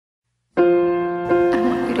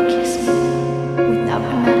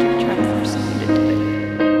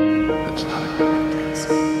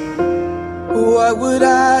would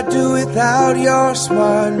I do without your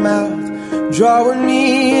smart mouth? Drawing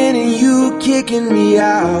me in and you kicking me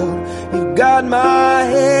out. You got my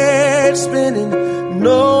head spinning,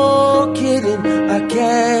 no kidding, I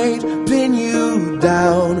can't pin you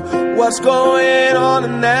down. What's going on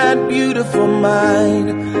in that beautiful mind?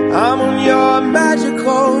 I'm on your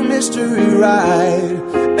magical mystery ride,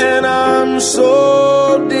 and I'm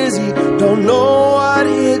so dizzy, don't know what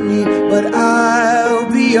hit me, but I'll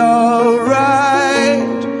be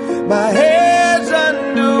alright. My head's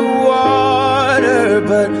underwater,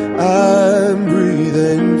 but I'm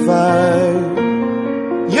breathing fine.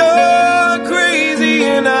 You're crazy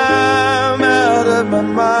and I'm out of my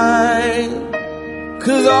mind,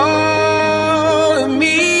 'cause all of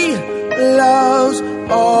me loves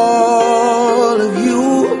all of you.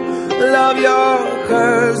 Love your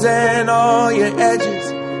curves and all your edges,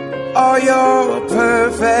 all your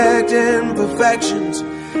perfect imperfections.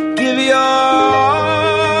 Give your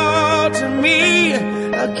all to me,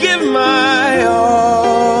 I'll give my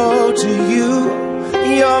all to you.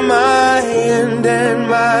 You're my end and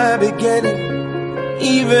my beginning.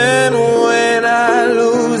 Even when I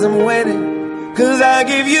lose, I'm winning, 'cause I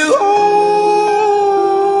give you all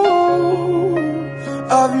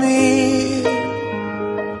of me,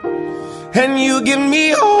 and you give me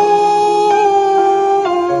all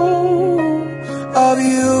of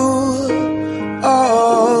you.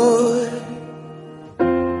 Oh,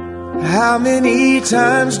 how many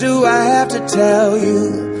times do I have to tell you?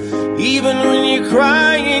 Even when you're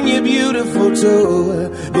crying, you're beautiful too.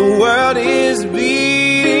 The world is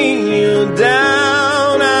beating you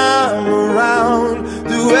down. I'm around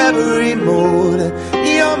through every mood.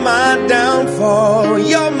 You're my downfall,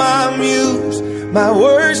 you're my muse, my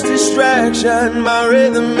worst distraction, my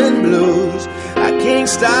rhythm and blues. I can't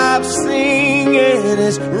stop singing,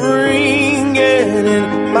 it's ringing in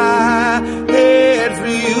my head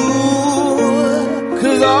for you.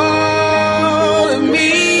 'Cause all of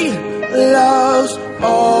me loves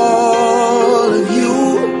all of you.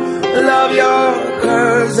 Love your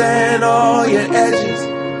curves and all your edges,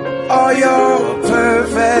 all your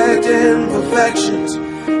perfect imperfections.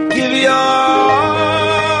 Give your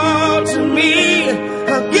all to me,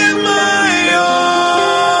 I'll give my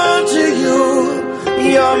all to you.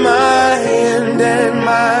 You're my end and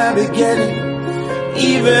my beginning.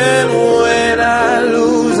 Even when I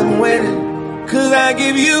lose, I'm winning, 'cause I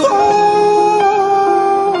give you all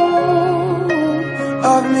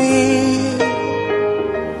of me,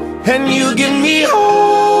 and you give me all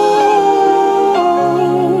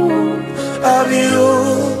of you.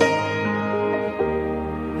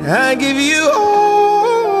 I give you all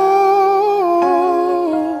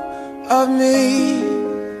of me,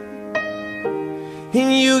 and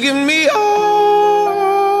you give me all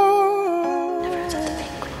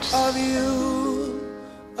of you.